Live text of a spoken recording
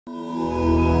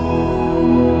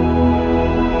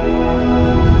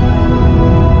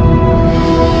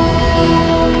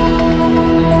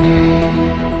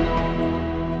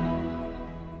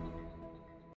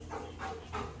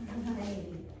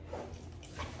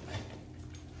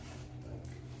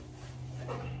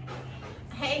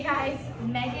Hey guys,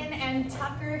 Megan and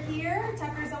Tucker here.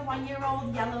 Tucker's a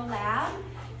 1-year-old yellow lab.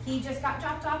 He just got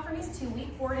dropped off for his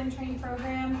 2-week board and train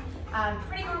program.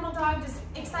 Pretty normal dog, just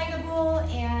excitable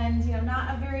and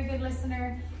not a very good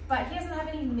listener, but he doesn't have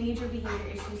any major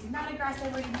behavior issues. He's not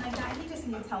aggressive or anything like that. He just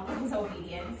needs help with his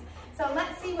obedience. So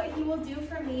let's see what he will do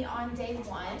for me on day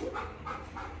 1.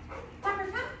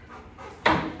 Tucker,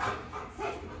 come.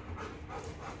 Sit.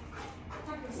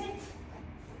 Tucker, sit.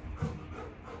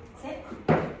 Sit.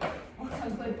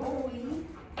 That's a good boy.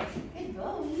 Good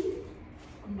boy.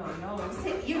 No,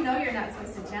 sit. You know you're not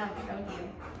supposed to jump, don't you?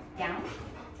 Down.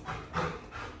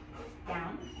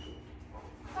 Down.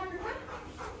 Tucker,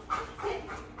 come. Sit.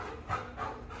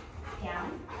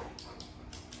 Down.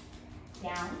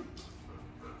 Down.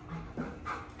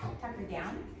 Tucker,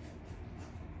 down.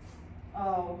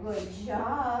 Oh, good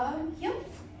job. Heel.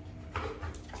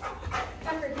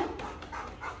 Tucker, heel.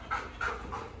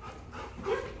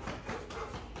 Heel.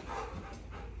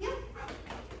 Heel.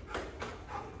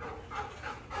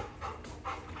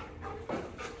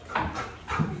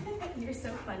 You're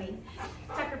so funny.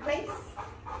 Tucker, place.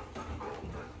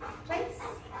 Place.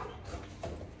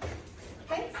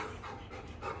 Place.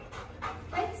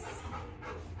 Place.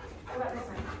 What about this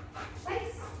one?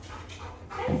 Place.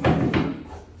 Place.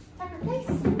 Tucker,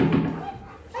 place.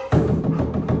 Place.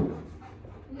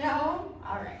 No?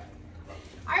 Alright.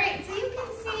 Alright, so you can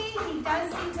see he does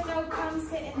seem to know come,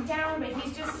 sit, and down, but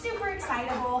he's just super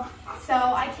excitable. So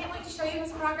I can't wait to show you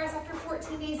his progress after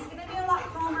 14 days. He's going to be a lot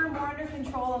calmer, more under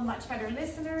control, a much better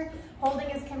listener, holding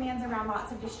his commands around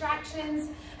lots of distractions.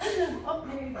 Oh,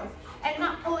 there he goes. And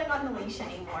not pulling on the leash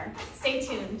anymore. Stay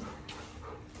tuned.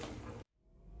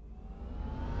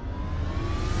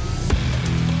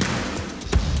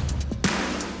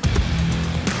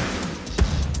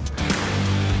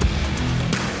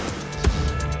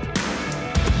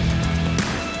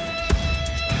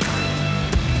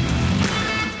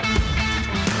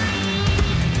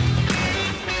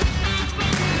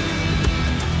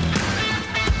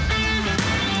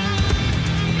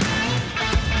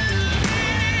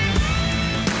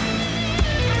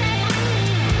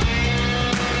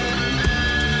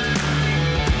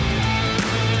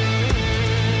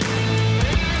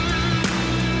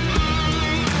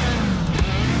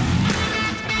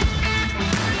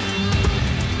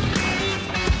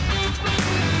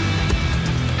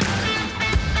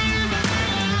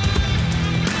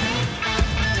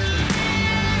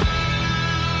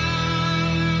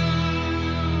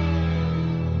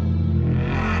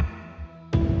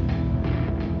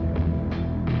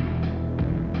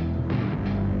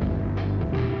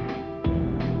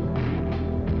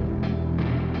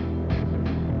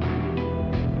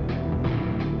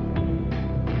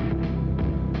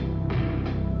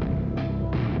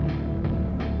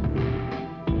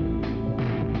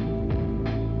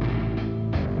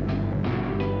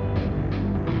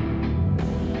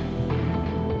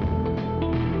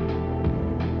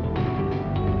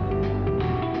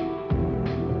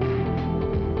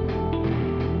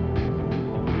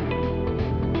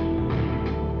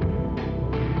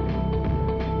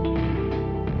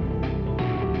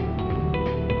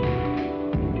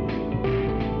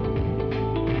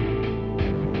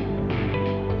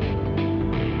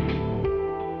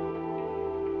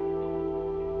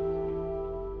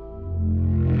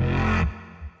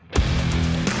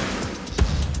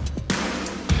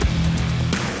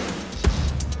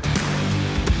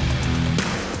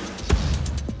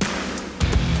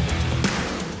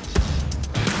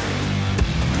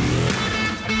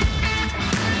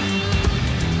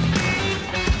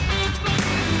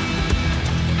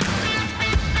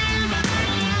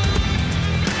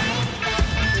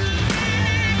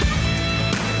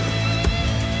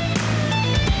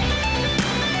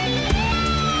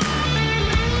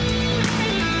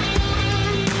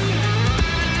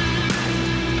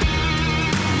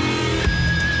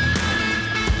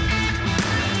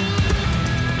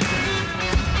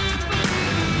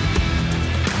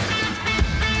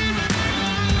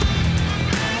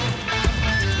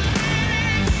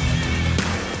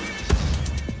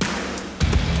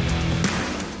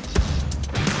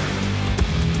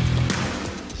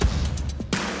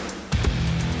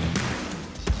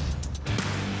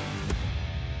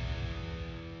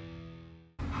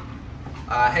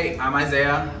 Hey, I'm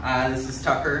Isaiah. This is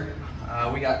Tucker.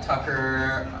 We got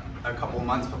Tucker a couple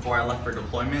months before I left for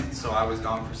deployment, so I was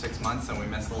gone for 6 months and we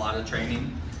missed a lot of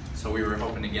training. So we were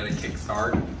hoping to get a kick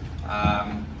start.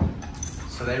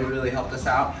 So they really helped us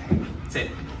out.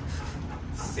 Sit,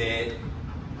 sit,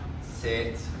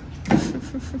 sit.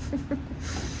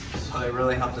 So they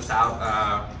really helped us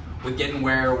out with getting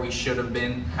where we should have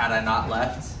been had I not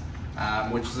left.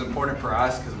 which is important for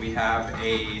us because we have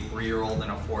a 3-year-old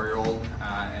and a 4-year-old,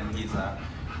 and he's a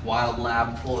wild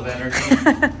lab full of energy.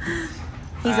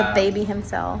 He's a baby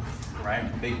himself.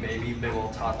 Right, big baby, big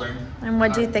old toddler. And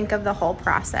what do you think of the whole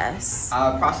process?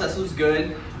 Process was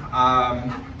good.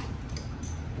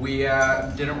 We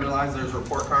didn't realize there's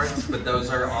report cards, but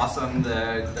those are awesome.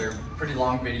 They're pretty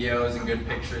long videos and good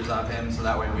pictures of him, so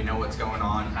that way we know what's going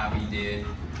on, how he did.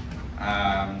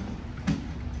 And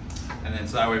then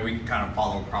so that way we can kind of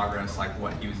follow progress, like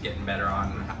what he was getting better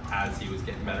on as he was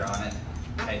getting better on it.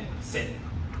 Hey, sit.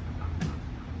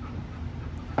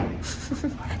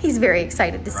 He's very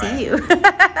excited to see you.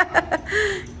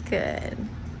 Good.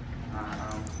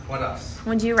 What else?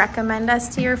 Would you recommend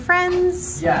us to your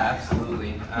friends? Yeah,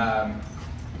 absolutely.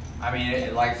 I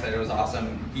mean, like I said, it was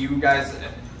awesome. You guys,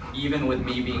 even with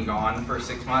me being gone for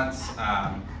 6 months,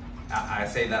 I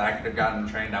say that I could have gotten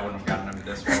trained, I wouldn't have gotten him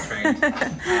this well trained.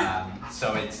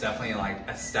 So it's definitely like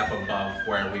a step above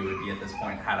where we would be at this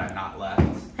point had I not left.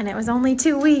 And it was only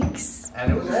 2 weeks.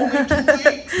 And it was only 2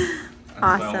 weeks.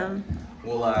 Awesome.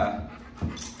 So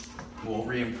we'll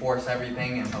reinforce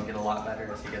everything and he'll get a lot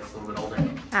better as he gets a little bit older.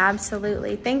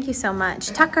 Absolutely. Thank you so much.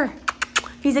 Tucker,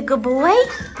 he's a good boy.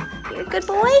 You're a good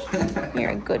boy.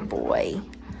 You're a good boy.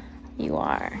 You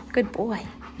are. Good boy.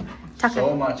 Tucker.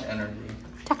 So much energy.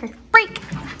 Tucker, break.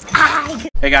 Hi.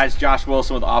 Hey guys, Josh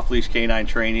Wilson with Off-Leash Canine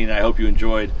Training. I hope you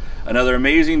enjoyed another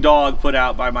amazing dog put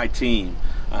out by my team.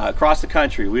 Across the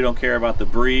country, we don't care about the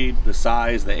breed, the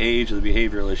size, the age, or the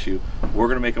behavioral issue. We're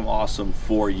going to make them awesome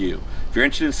for you. If you're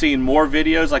interested in seeing more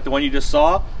videos like the one you just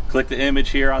saw, click the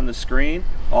image here on the screen.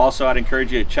 Also, I'd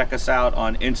encourage you to check us out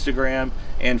on Instagram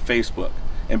and Facebook.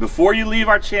 And before you leave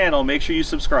our channel, make sure you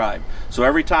subscribe. So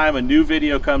every time a new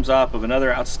video comes up of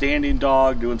another outstanding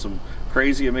dog doing some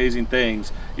crazy, amazing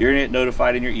things, you're going to get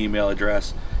notified in your email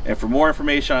address. And for more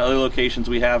information on other locations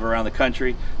we have around the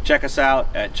country, check us out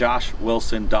at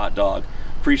joshwilson.dog.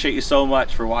 Appreciate you so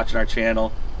much for watching our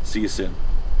channel. See you soon.